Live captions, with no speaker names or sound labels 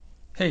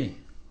Hey,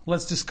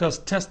 let's discuss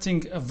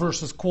testing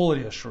versus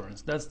quality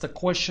assurance. That's the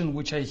question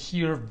which I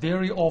hear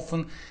very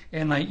often,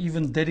 and I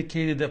even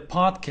dedicated a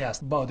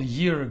podcast about a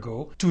year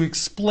ago to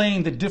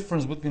explain the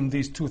difference between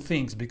these two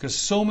things, because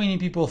so many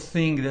people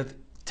think that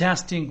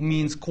testing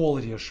means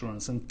quality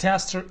assurance, and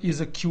tester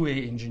is a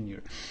QA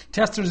engineer.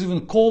 Testers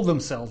even call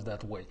themselves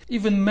that way.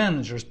 Even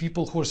managers,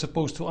 people who are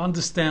supposed to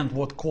understand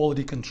what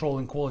quality control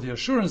and quality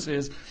assurance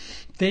is,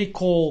 they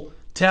call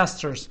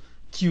testers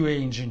QA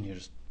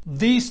engineers.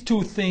 These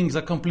two things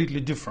are completely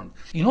different.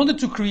 In order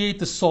to create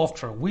the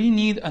software, we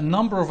need a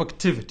number of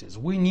activities.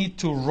 We need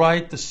to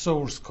write the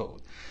source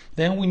code.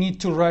 Then we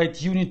need to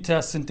write unit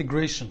tests,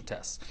 integration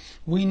tests.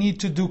 We need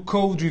to do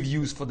code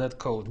reviews for that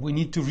code. We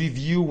need to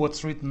review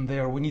what's written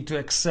there. We need to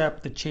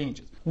accept the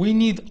changes. We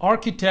need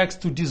architects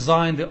to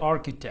design the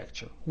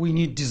architecture. We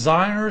need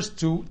designers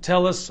to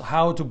tell us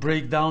how to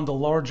break down the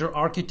larger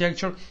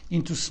architecture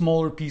into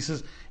smaller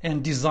pieces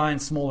and design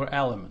smaller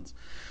elements.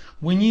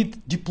 We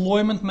need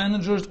deployment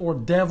managers or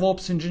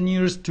DevOps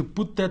engineers to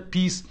put that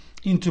piece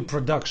into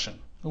production.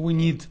 We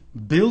need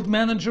build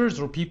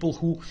managers or people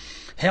who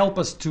help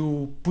us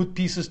to put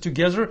pieces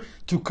together,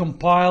 to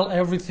compile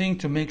everything,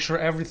 to make sure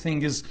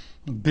everything is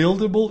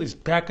buildable, is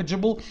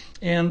packageable,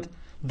 and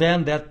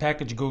then that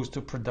package goes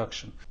to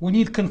production. We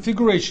need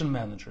configuration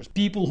managers,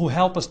 people who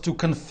help us to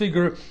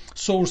configure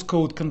source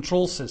code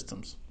control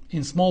systems.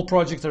 In small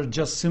projects, they're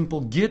just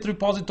simple Git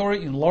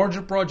repository. In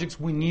larger projects,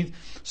 we need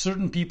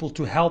certain people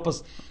to help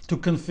us to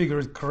configure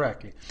it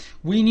correctly.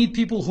 We need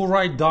people who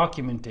write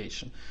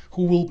documentation,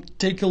 who will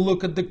take a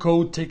look at the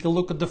code, take a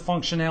look at the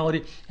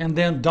functionality, and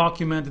then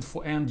document it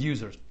for end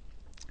users.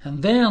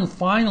 And then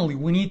finally,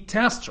 we need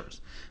testers,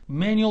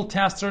 manual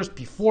testers,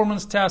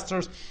 performance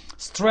testers,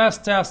 stress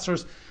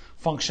testers,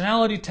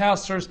 functionality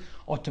testers,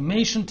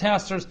 automation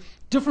testers,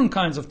 different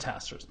kinds of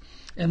testers.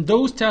 And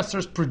those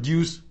testers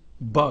produce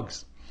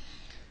bugs.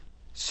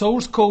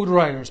 Source code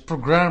writers,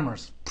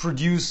 programmers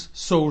produce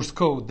source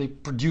code. They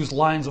produce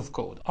lines of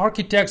code.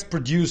 Architects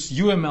produce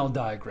UML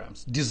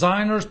diagrams.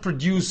 Designers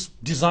produce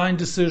design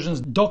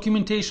decisions.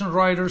 Documentation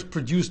writers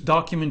produce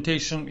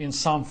documentation in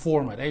some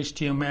format,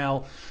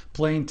 HTML,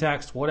 plain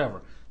text,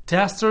 whatever.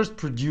 Testers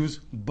produce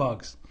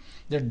bugs.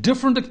 They're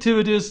different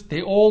activities.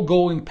 They all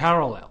go in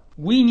parallel.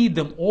 We need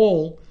them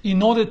all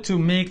in order to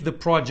make the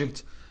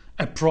project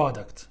a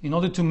product, in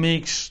order to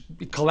make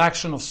a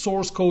collection of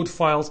source code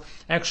files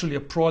actually a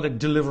product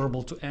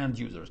deliverable to end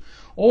users.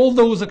 All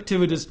those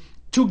activities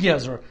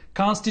together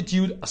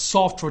constitute a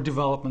software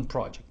development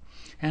project.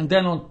 And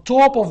then on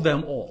top of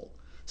them all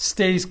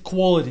stays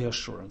quality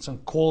assurance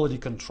and quality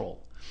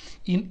control.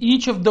 In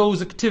each of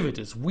those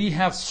activities, we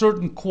have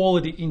certain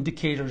quality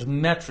indicators,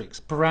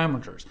 metrics,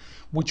 parameters,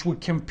 which we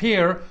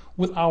compare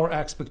with our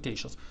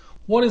expectations.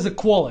 What is the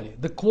quality?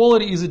 The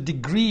quality is a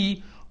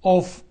degree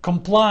of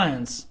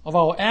compliance of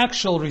our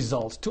actual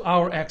results to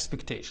our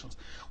expectations.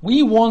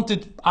 We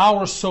wanted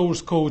our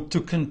source code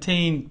to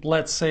contain,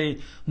 let's say,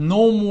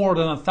 no more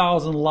than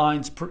 1,000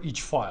 lines per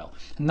each file.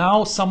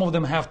 Now some of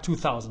them have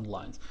 2,000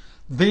 lines.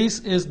 This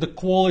is the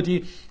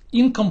quality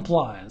in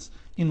compliance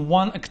in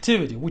one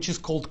activity, which is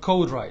called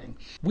code writing.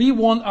 We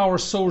want our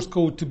source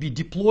code to be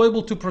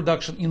deployable to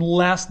production in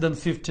less than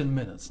 15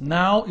 minutes.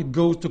 Now it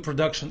goes to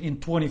production in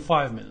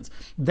 25 minutes.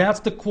 That's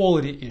the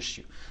quality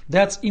issue.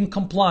 That's in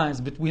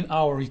compliance between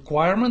our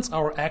requirements,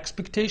 our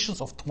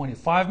expectations of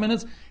 25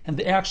 minutes, and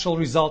the actual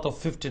result of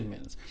 15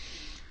 minutes.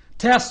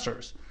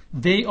 Testers,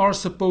 they are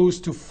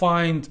supposed to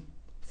find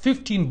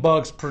 15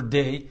 bugs per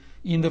day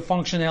in the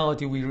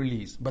functionality we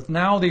release, but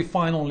now they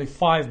find only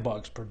 5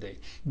 bugs per day.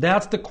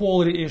 That's the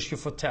quality issue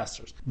for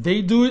testers.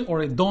 They do it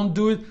or they don't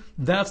do it,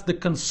 that's the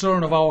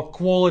concern of our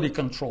quality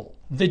control.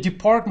 The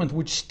department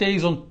which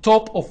stays on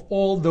top of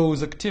all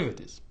those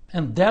activities.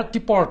 And that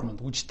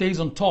department which stays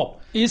on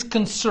top is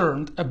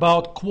concerned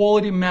about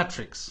quality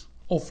metrics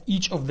of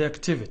each of the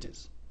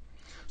activities.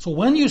 So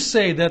when you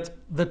say that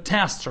the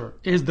tester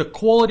is the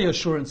quality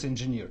assurance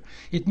engineer,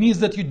 it means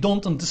that you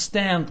don't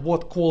understand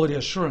what quality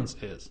assurance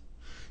is.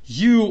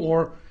 You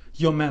or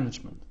your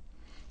management.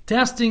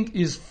 Testing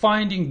is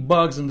finding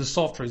bugs in the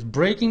software, is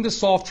breaking the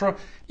software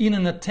in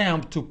an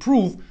attempt to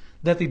prove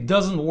that it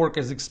doesn't work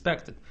as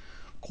expected.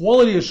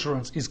 Quality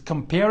assurance is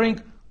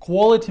comparing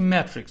quality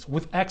metrics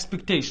with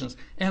expectations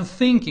and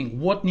thinking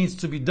what needs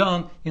to be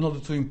done in order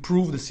to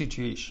improve the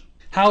situation.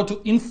 How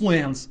to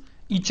influence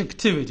each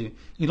activity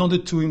in order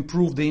to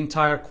improve the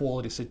entire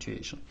quality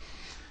situation.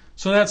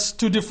 So that's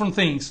two different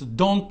things.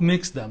 Don't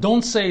mix them.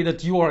 Don't say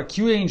that you are a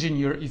QA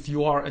engineer if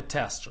you are a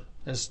tester.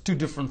 That's two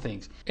different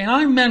things. And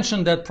I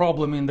mentioned that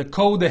problem in the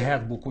Code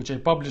Ahead book, which I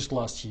published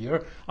last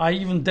year. I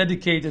even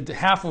dedicated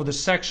half of the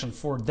section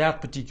for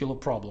that particular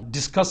problem,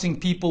 discussing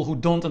people who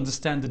don't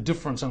understand the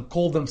difference and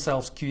call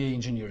themselves QA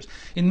engineers.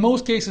 In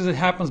most cases, it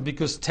happens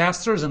because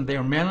testers and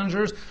their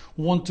managers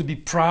want to be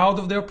proud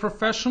of their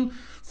profession.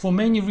 For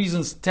many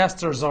reasons,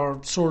 testers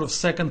are sort of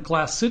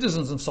second-class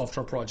citizens in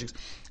software projects.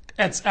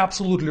 That's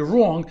absolutely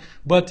wrong,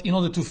 but in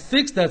order to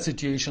fix that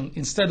situation,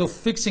 instead of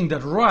fixing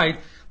that right,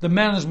 the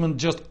management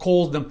just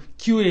calls them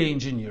QA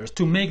engineers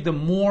to make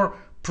them more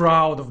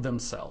proud of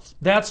themselves.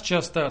 That's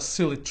just a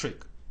silly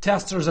trick.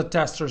 Testers are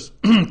testers,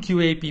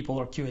 QA people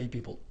are QA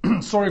people.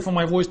 Sorry for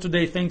my voice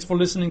today. Thanks for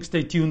listening.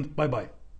 Stay tuned. Bye-bye.